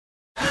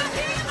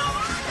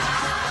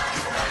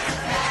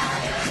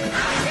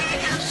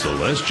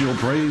Celestial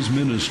Praise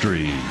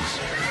Ministries,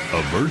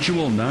 a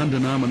virtual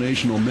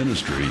non-denominational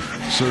ministry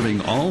serving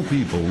all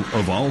people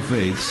of all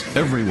faiths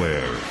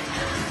everywhere.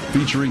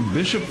 Featuring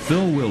Bishop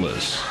Phil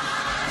Willis.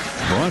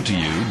 Brought to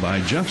you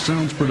by Jeff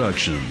Sounds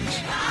Productions.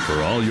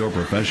 For all your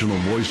professional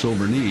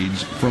voiceover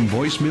needs, from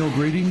voicemail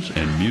greetings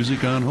and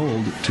music on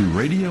hold to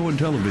radio and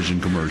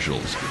television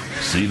commercials.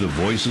 See the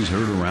voices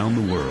heard around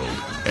the world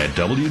at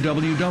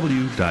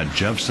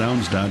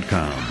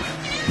www.jeffsounds.com.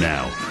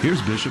 Now,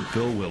 here's Bishop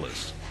Phil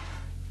Willis.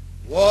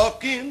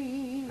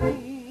 Walking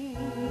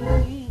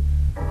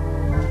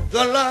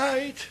the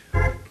light,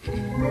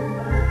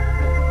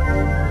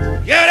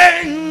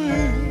 getting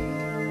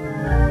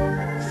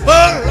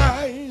for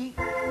light,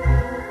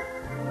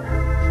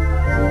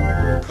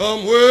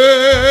 come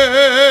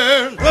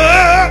when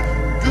the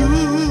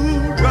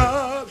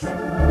dewdrops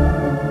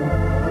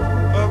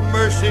of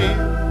mercy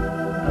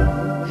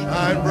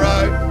shine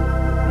bright,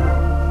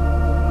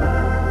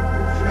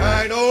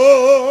 shine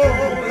all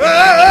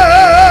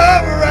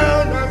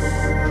around us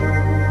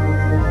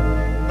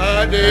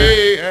by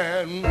day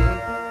and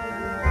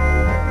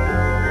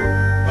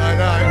by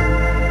night.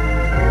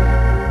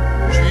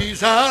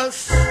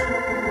 Jesus, the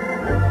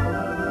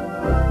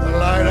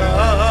light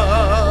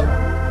of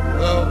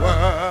the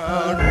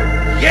world.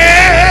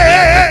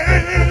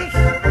 Yes,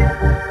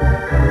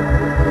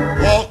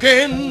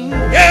 walking,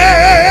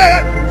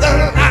 yeah, the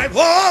light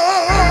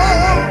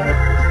wall.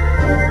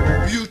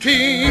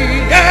 Beauty,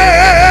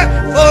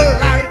 yeah, for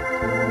light.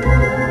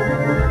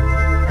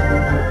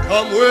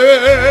 Come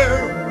where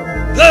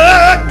the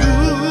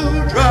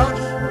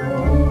dewdrops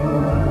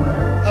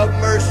of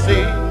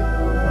mercy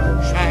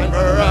shine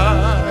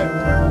bright,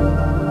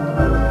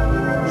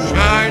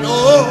 shine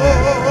all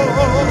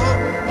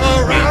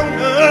around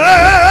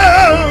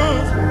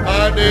us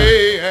by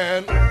day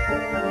and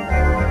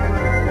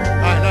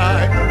by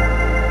night.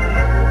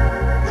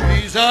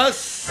 Jesus,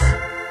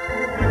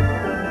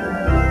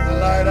 the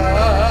light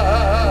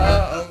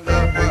of the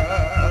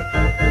world.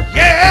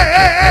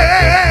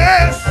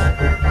 Yes,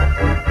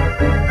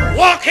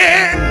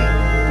 walking,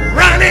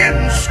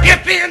 running,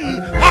 skipping,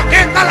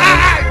 walking the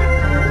light,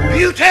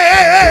 beautiful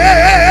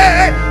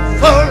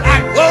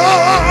light.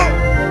 Oh,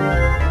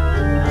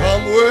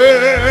 come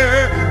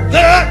where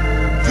the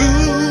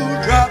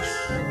dewdrops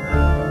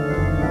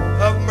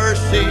of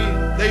mercy,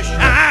 they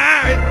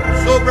shine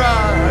so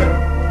bright,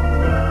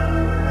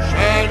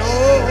 shine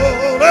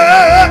all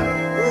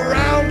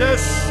around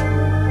us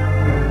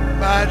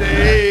by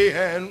day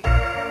and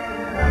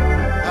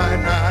by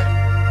night.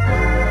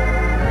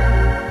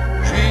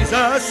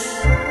 Jesus,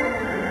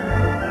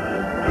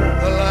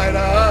 the light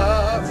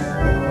of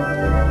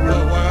the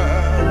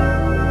world.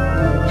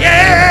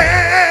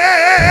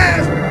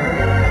 Yes,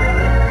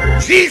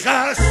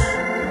 Jesus,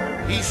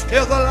 he's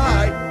still the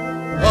light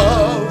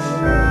of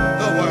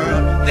the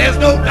world. There's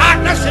no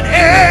darkness in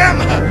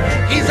him.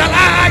 He's a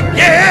light.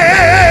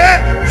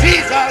 Yeah,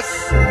 Jesus,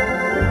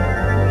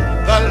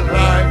 the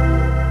light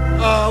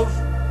of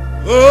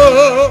the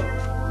world.